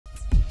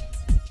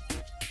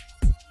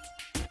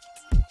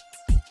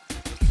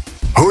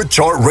Good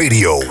Chart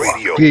Radio.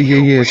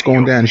 Yeah, it's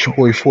going down. It's your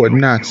boy Fort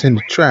Knox in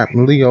the trap.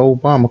 Malia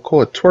Obama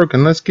caught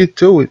twerking. Let's get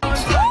to it.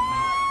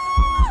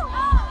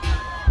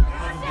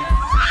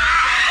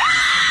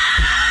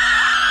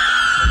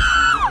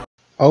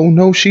 Oh,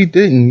 no, she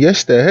didn't.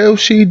 Yes, the hell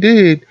she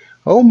did.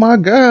 Oh, my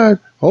God.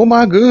 Oh,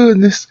 my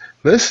goodness.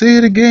 Let's see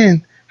it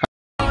again.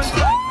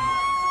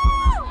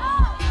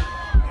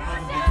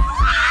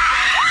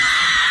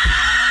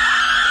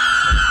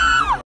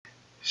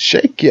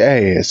 Shake your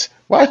ass.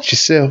 Watch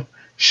yourself.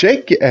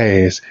 Shake your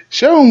ass.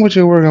 Show them what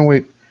you're working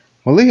with.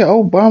 Malia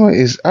Obama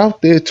is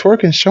out there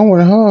twerking,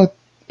 showing her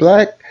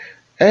black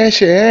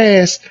ashy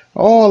ass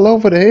all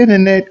over the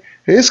internet.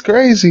 It's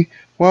crazy.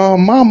 While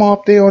mama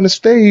up there on the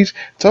stage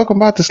talking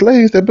about the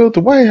slaves that built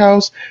the White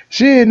House,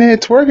 she in there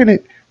twerking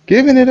it,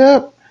 giving it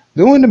up,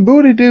 doing the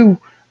booty do.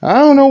 I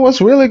don't know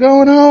what's really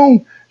going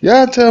on.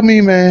 Y'all tell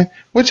me, man,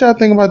 what y'all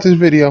think about this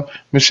video?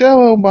 Michelle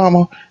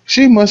Obama,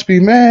 she must be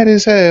mad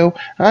as hell.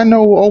 I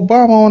know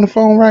Obama on the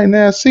phone right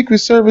now. Secret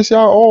Service,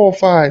 y'all all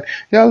fired.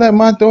 Y'all let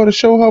my daughter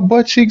show her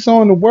butt cheeks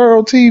on the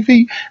world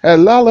TV at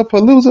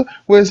Lollapalooza,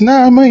 where it's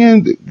 9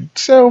 million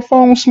cell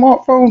phones,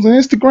 smartphones, and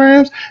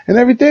Instagrams, and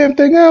every damn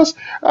thing else.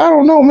 I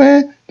don't know,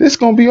 man. This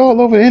gonna be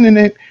all over the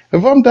internet.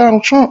 If I'm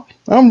Donald Trump,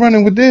 I'm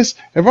running with this.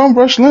 If I'm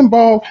Rush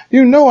Limbaugh,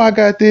 you know I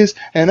got this.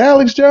 And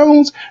Alex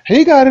Jones,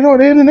 he got it on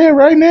the internet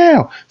right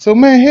now. So,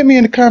 man, hit me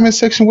in the comment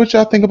section what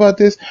y'all think about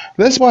this.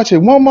 Let's watch it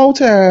one more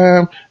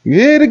time.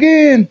 Get it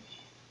again.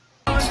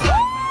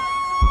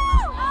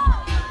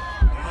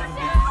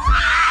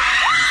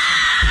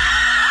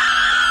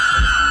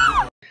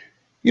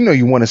 You know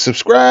you want to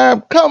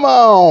subscribe? Come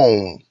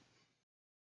on.